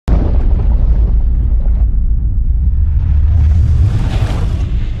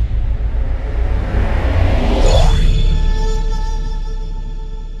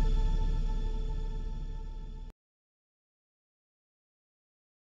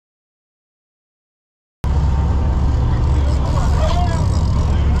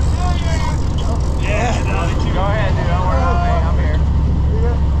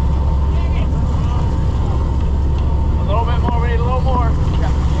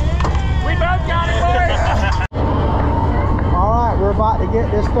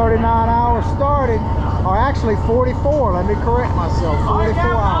get this 39 hours started, or actually 44, let me correct myself, 44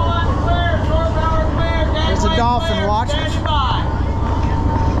 hours. There's a Dolphin watching us.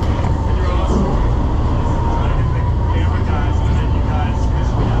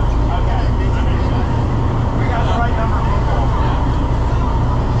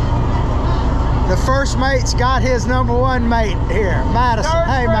 The first mate's got his number one mate here, Madison.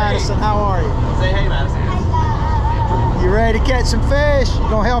 Hey Madison, how are you? Say hey Madison. You ready to catch some fish? You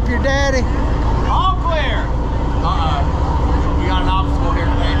gonna help your daddy? All clear. We got an obstacle here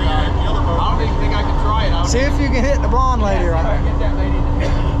today, guys. I don't even think I can try it. See if you can hit the blonde lady right now. Get that lady.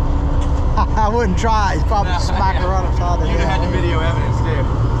 I wouldn't try. You'd probably smack her right upside the head. You'd have had the video evidence too.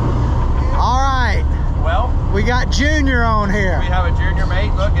 All right. Well, we got Junior on here. We have a junior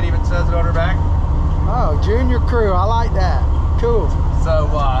mate. Look, it even says it on her back. Oh, Junior crew. I like that. Cool. So,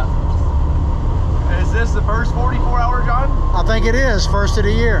 is this the first 44-hour, John? I think it is. First of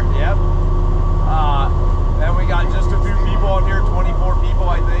the year. Yep. Then we got just a few people on here, 24 people,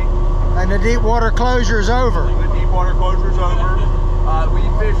 I think. And the deep water closure is over. The deep water closure is over. We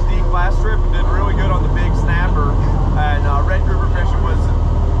fished deep last trip and did really good on the big snapper. And red grouper fishing was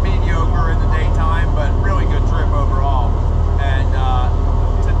mediocre in the daytime, but really good trip overall. And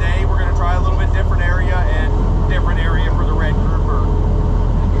today we're going to try a little bit different area and different area for the red grouper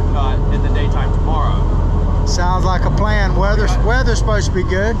in the daytime tomorrow. Sounds like a plan. Weather's supposed to be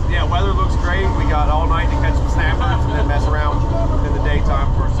good. Yeah, weather looks great. We got all night to catch some snappers and then mess around in the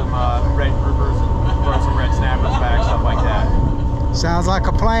daytime for some red groupers and throw some red snappers back, stuff like that. Sounds like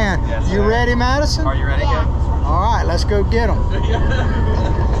a plan. Yes, you ready, Madison? Are you ready, Ken? All right, let's go get them.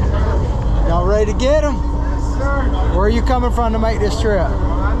 Y'all ready to get them? Yes, sir. Where are you coming from to make this trip?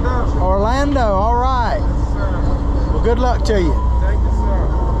 Orlando. Orlando, all right. Yes, sir. Well, good luck to you. Thank you,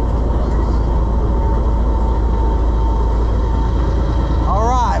 sir. All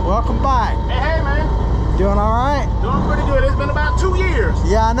right, welcome back. Hey, man. Doing all right? Doing pretty good. It's been about 2 years.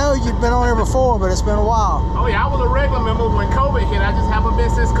 Yeah, I know you've been on here before, but it's been a while. Oh, yeah, I was a regular member when COVID hit. I just haven't been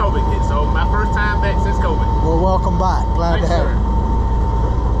since COVID hit. So, my first time back since COVID. Well, welcome back. Glad Thanks, to have sir.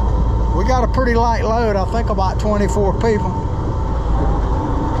 you. We got a pretty light load, I think about 24 people.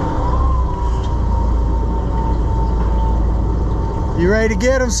 You ready to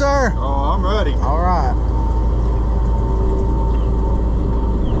get them, sir? Oh, I'm ready. All right.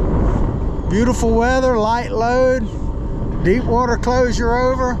 Beautiful weather, light load, deep water closure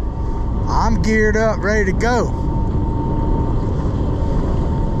over. I'm geared up, ready to go.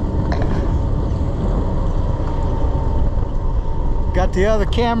 Got the other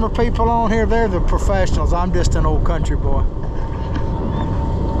camera people on here. They're the professionals. I'm just an old country boy.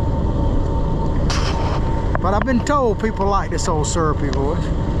 But I've been told people like this old syrupy voice.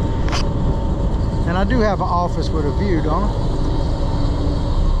 And I do have an office with a view, don't I?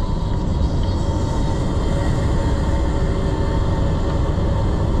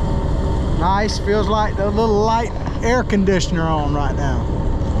 Nice, feels like the little light air conditioner on right now.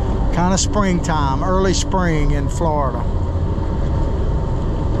 Kind of springtime, early spring in Florida.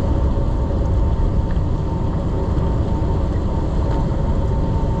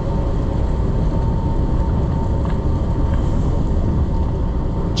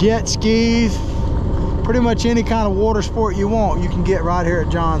 Jet skis, pretty much any kind of water sport you want, you can get right here at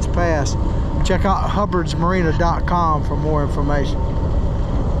Johns Pass. Check out hubbardsmarina.com for more information.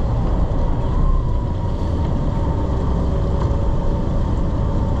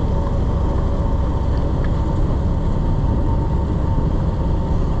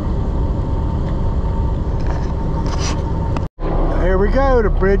 Here we go, the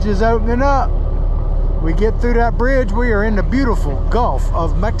bridge is opening up. We get through that bridge, we are in the beautiful Gulf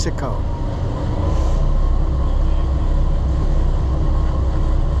of Mexico.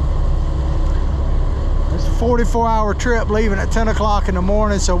 It's a 44-hour trip leaving at 10 o'clock in the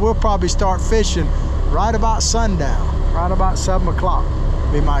morning, so we'll probably start fishing right about sundown, right about 7 o'clock,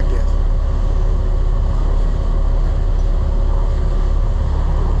 be my guess.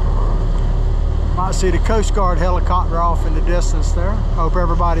 Might see the Coast Guard helicopter off in the distance there. Hope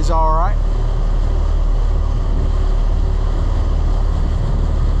everybody's all right.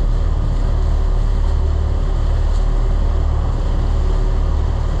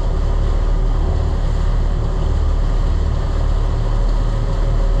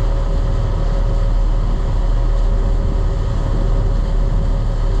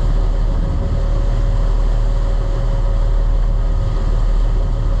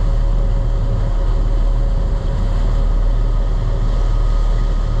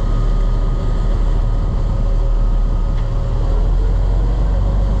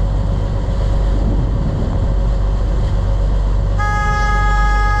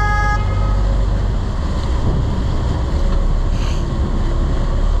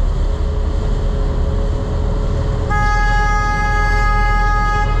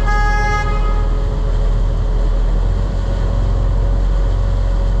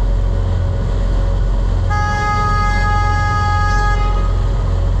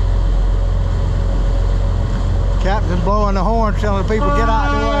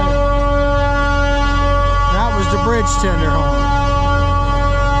 bridge tenderhorn.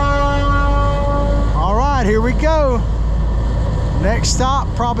 All right, here we go. Next stop,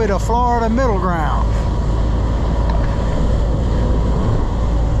 probably the Florida Middle Ground.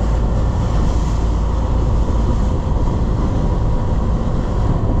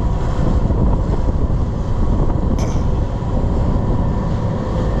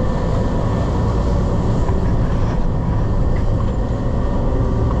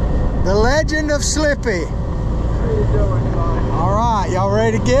 The Legend of Slippy. How you doing, Johnny? All right, y'all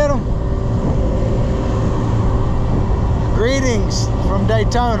ready to get them? Greetings from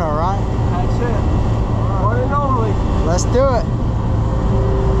Daytona, right? That's it. One and only. Let's do it.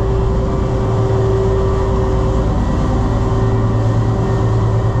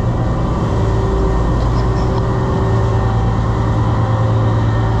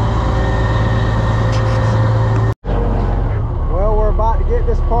 Well, we're about to get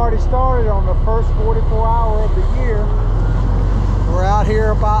this party started on the first 44 hour of the year. We're out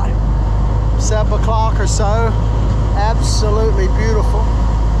here about 7 o'clock or so. Absolutely beautiful.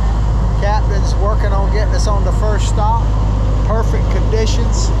 Captain's working on getting us on the first stop. Perfect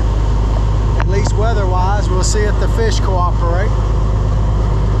conditions, at least weather-wise. We'll see if the fish cooperate.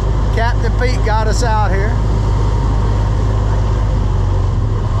 Captain Pete got us out here.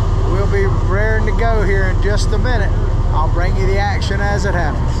 We'll be raring to go here in just a minute. I'll bring you the action as it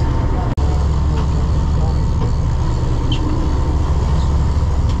happens.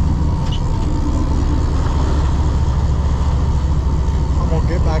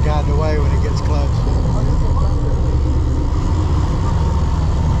 Get back out of the way when it gets close.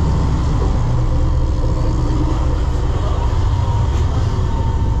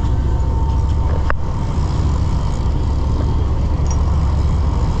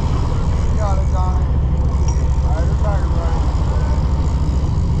 Got it, Johnny. Right,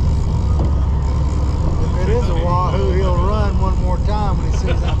 If it is a wahoo, he'll run one more time when he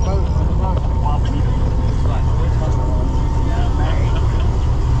sees that boat.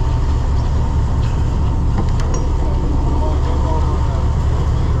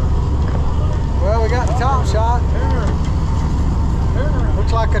 Well, we got the top shot.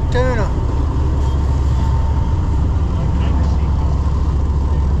 Looks like a tuna.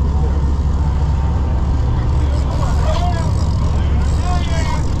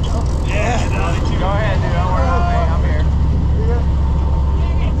 Yeah. Go ahead, dude. Don't worry about me. I'm here.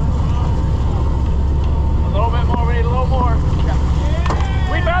 A little bit more. We need a little more.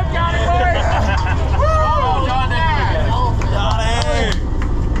 We both got it, boys. Oh, Johnny.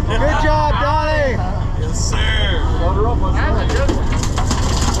 Good job, Donnie. Yes, sir. That's a good one.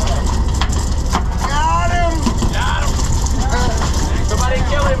 Got him. Somebody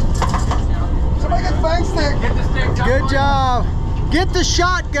kill him. Somebody get the bang stick. Get the stick, John. Good job. Get the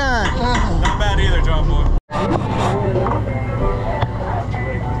shotgun. Not bad either, John boy.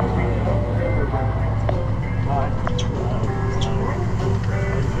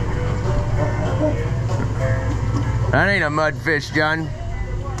 That ain't a mudfish, John.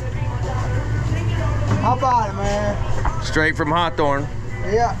 How about it, man? Straight from Hawthorne.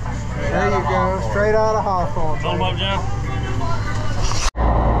 Yeah. There you go. Straight out of Hawthorne. Hold him up, John.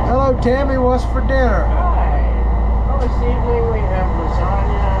 Hello, Tammy. What's for dinner? Well, this evening we have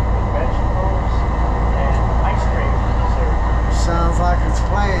lasagna, vegetables, and ice cream for dessert. Sounds like it's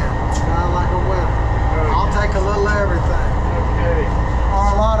planned. Sounds like a winner. I'll take a little of everything. Okay. Or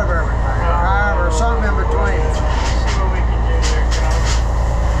a lot of everything. However, something in between. See what we can do there, John.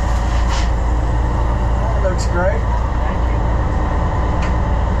 That looks great. Thank you.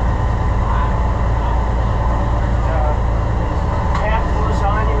 Half the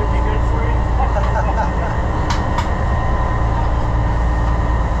lasagna would be good for you.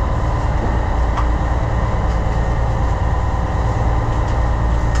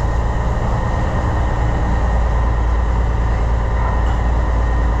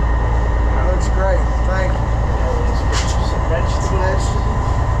 That looks great. Thank you. Let's get you some vegetables.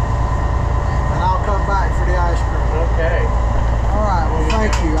 And I'll come back for the ice cream. Okay. All right. Well,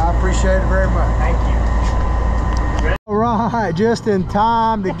 thank you. I appreciate it very much. Thank you. All right. Just in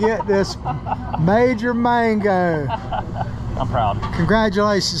time to get this major mango. I'm proud.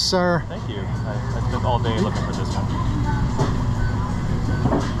 Congratulations, sir. Thank you. I spent all day looking for this one.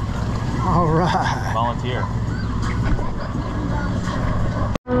 All right. Volunteer.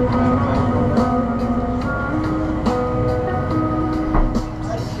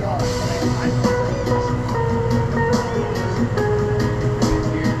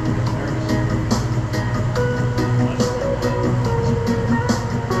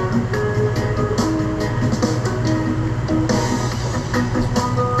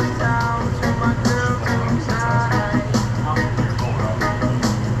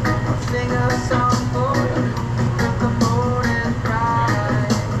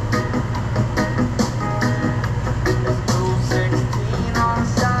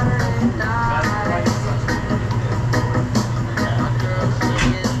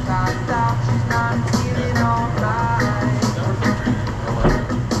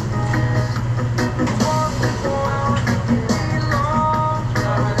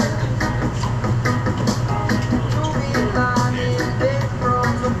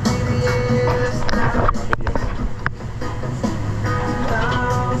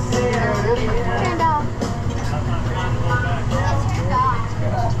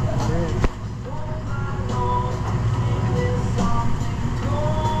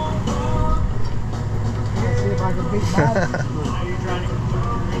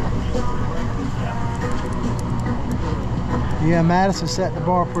 Yeah, Madison set the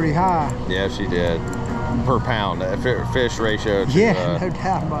bar pretty high. Yeah, she did. Per pound, fish ratio to Yeah, no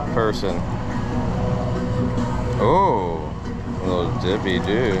doubt about it. person. Oh, a little dippy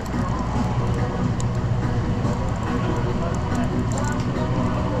do.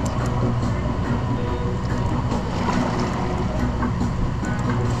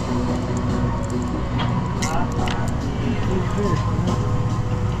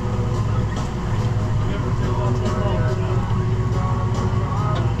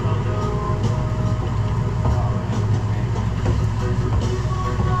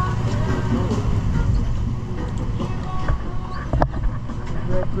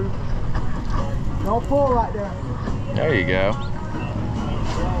 Don't pull right there. There you go.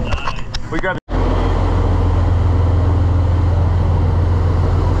 We got.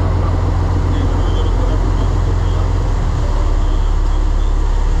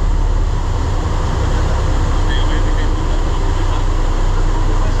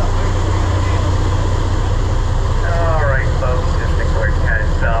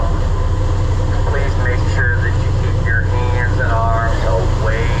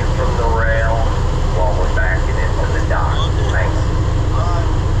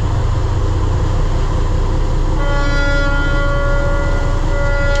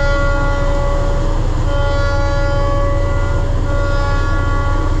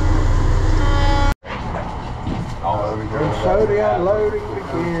 So the unloading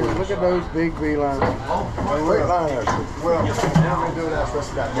begins. Look at those big beelines. Well, you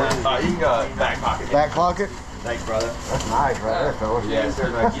can go back pocket. Back pocket? Thanks, brother. That's nice right there, fellas. Yeah,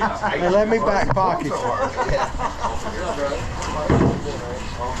 sir. Hey, let me back pocket.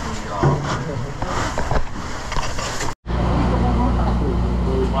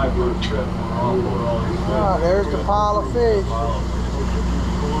 Oh, there's the pile of fish.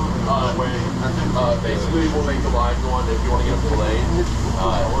 Basically, we'll make the line going if you want to get them delayed.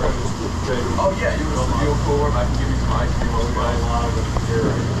 Oh yeah, you want the deal cooler? I can give you some ice cream.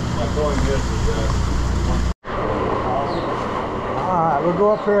 All right, we'll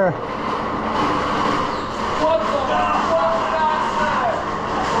go up here.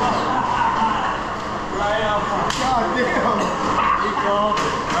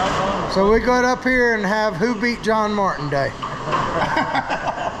 So we got up here and have Who Beat John Martin Day.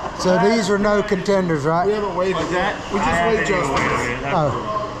 So these are no contenders, right? We haven't weighed that. We just weighed Justin's. Oh,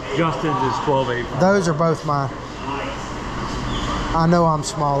 Justin's is 12.8. those are both mine. I know I'm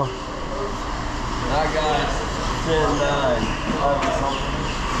smaller. I got 10-9.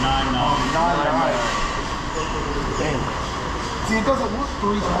 9.9. Damn. See, it doesn't look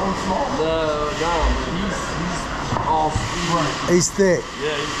 3 pounds small. No, he's all right. He's thick.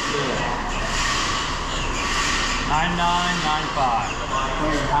 Yeah, he's good. 9.9, 9.5.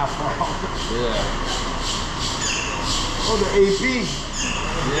 Yeah. Oh, the AP.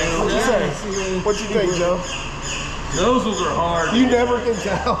 What you think, Joe? Those ones are hard. You never can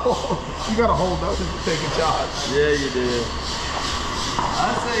tell. You gotta hold those to take a shot. Yeah, you do.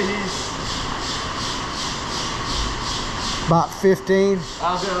 I'd say he's. About 15.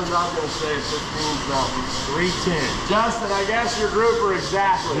 I was gonna say 15 something. 310. Justin, I guess your grouper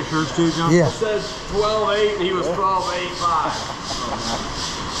exactly. Yours too, John? Yeah. It says 12.8 and he was 12.85.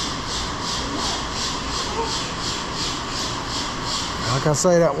 Like I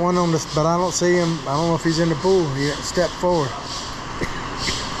say, that one on this, but I don't see him. I don't know if he's in the pool. He didn't step forward.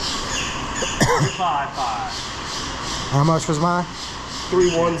 3.55. How much was mine?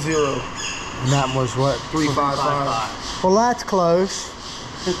 310. And that was what? 355. Well, that's close.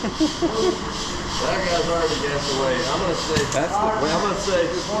 That guy's hard to guess away. I'm gonna say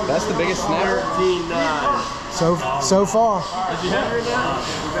That's the biggest snapper. 13.9. So far. Did you have her now?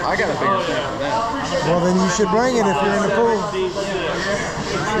 I got a bigger snapper than that. Well, then you should bring it if you're in the pool.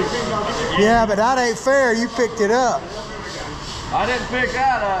 Yeah, but that ain't fair. You picked it up. I didn't pick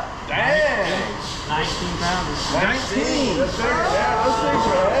that up. Dang. 19 pounds. 19. That's bigger. Yeah, those things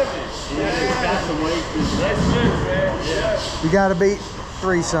are heavy. Yeah, it's got some weight to it. That's good, man. Yeah. You got to beat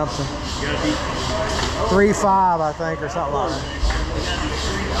 3 something. You gotta beat 3.5, I think, or something like that.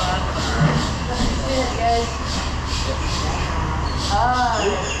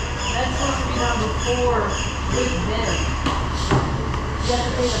 That's supposed to be number 4 with them. You have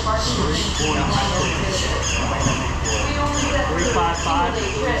to pay the parking fee. We only get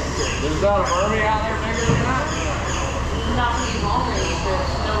 3.55. There's not a Burmy out there bigger than that? Not any longer than this.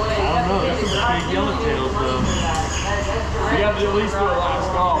 No way. I don't know. That's some big yellowtails, though. You have to at least do a last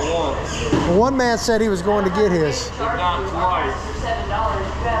call once, Well, one man said he was going to get his. if not twice. For $7, you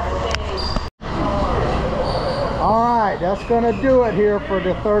have to pay. All that's gonna do it here for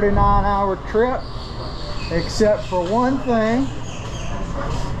the 39-hour trip, except for one thing.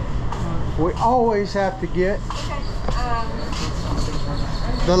 We always have to get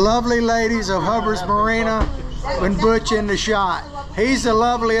the lovely ladies of Hubbard's Marina when Butch in the shot. He's the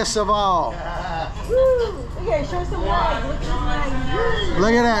loveliest of all. Woo! Okay, show some legs. Look at his legs.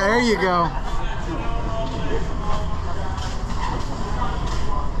 Look at that, there you go.